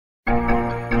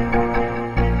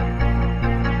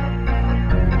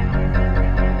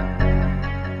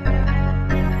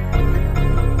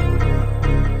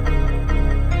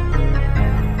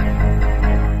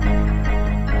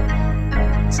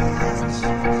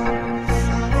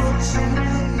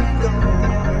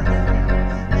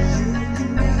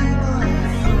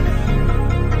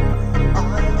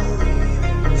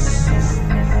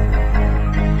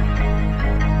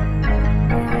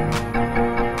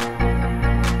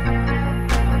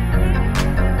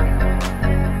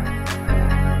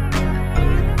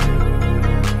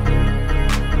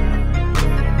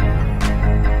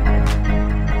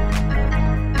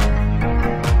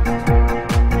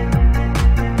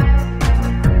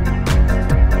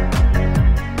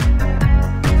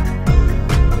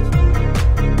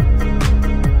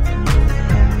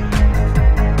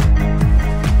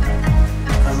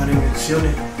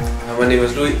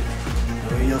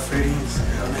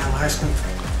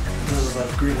this is a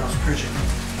greenhouse project.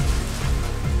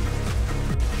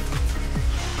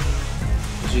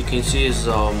 As you can see, is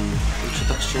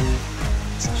introduction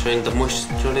showing the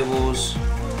moisture levels,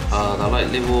 the light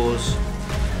levels,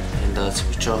 and the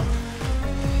temperature,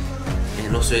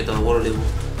 and also the water level.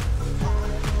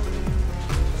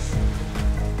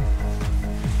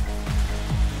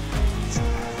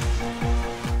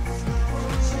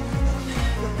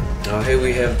 Here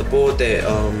we have the board that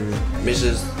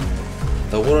measures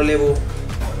the water level,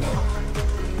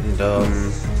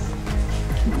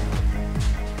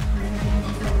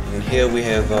 and here we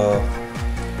have the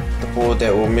board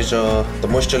that will measure the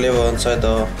moisture level inside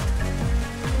the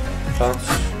plants.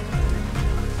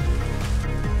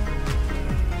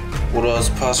 Water is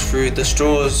passed through the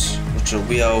straws, which will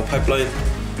be our pipeline,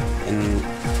 and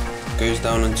goes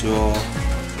down into our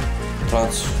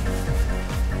plants.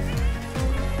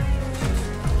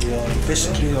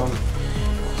 Basically, we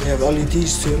have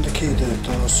LEDs to indicate that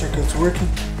the circuit's working.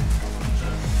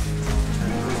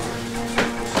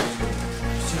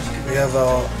 We have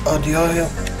our RDR here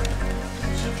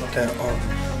that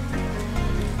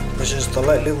measures the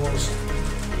light levels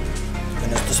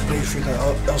and is displayed through the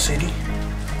LCD.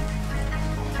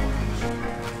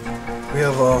 We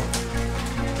have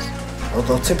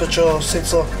the temperature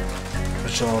sensor,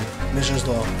 which measures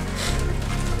the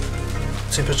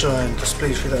temperature and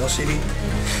displays through the LCD.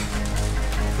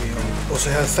 We also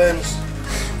have fans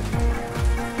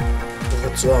with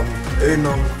its own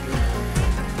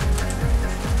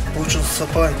water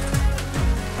supply,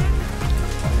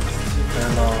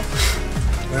 and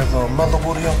we have a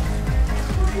motherboard here,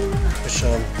 which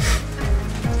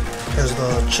has the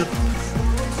chip.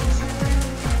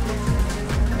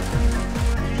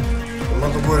 The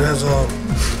motherboard has a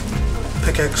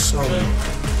Picaxe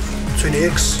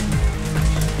 20X.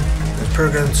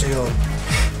 Programmed to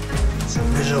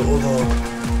measure all the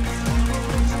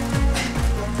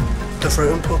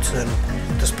different inputs and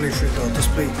display through the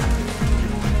display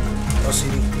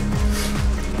LCD.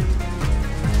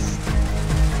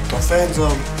 The fans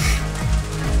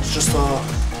it's just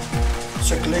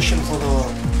circulation for the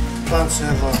plants to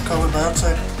have carbon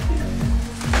dioxide.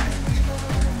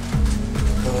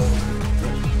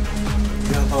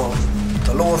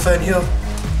 The lower fan here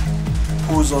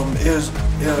pulls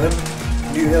air in.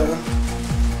 New air in,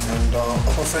 and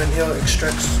upper fan here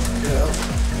extracts air out.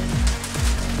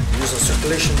 Use a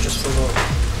circulation just for the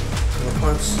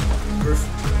plant's growth.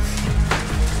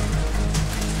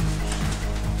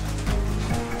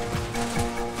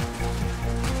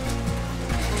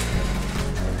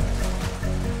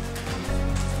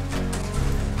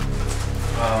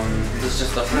 This is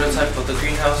just a prototype of the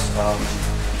greenhouse.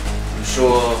 I'm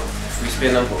sure if we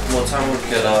spend a bit more time, we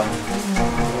could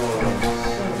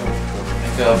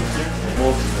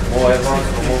more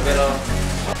advanced or more better.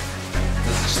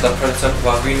 This is just a prototype of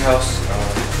our greenhouse.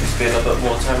 If we spend a bit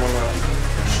more time on that,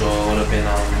 I'm sure it would have been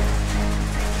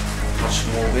much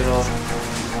more better.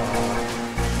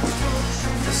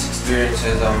 This experience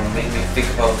has made me think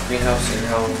about the greenhouse and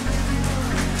how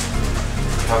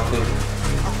it could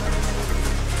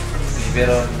be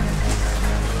better.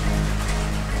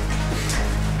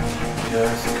 Yeah,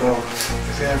 I think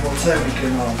if we have more time, we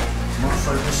can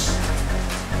modify this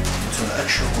to an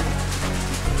actual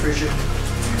project.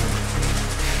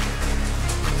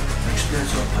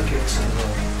 Experience of Picaxe and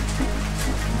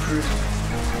improve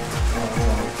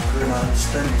our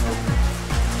understanding of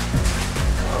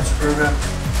how it's programmed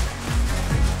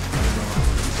and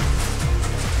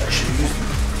actually use them.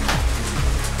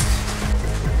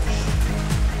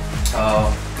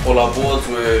 All our boards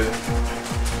were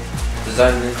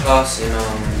designed in class, and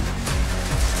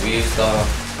we used the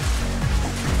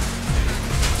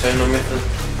tonal method,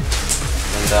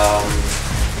 and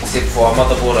except for our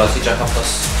motherboard, our teacher helped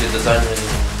us to design it.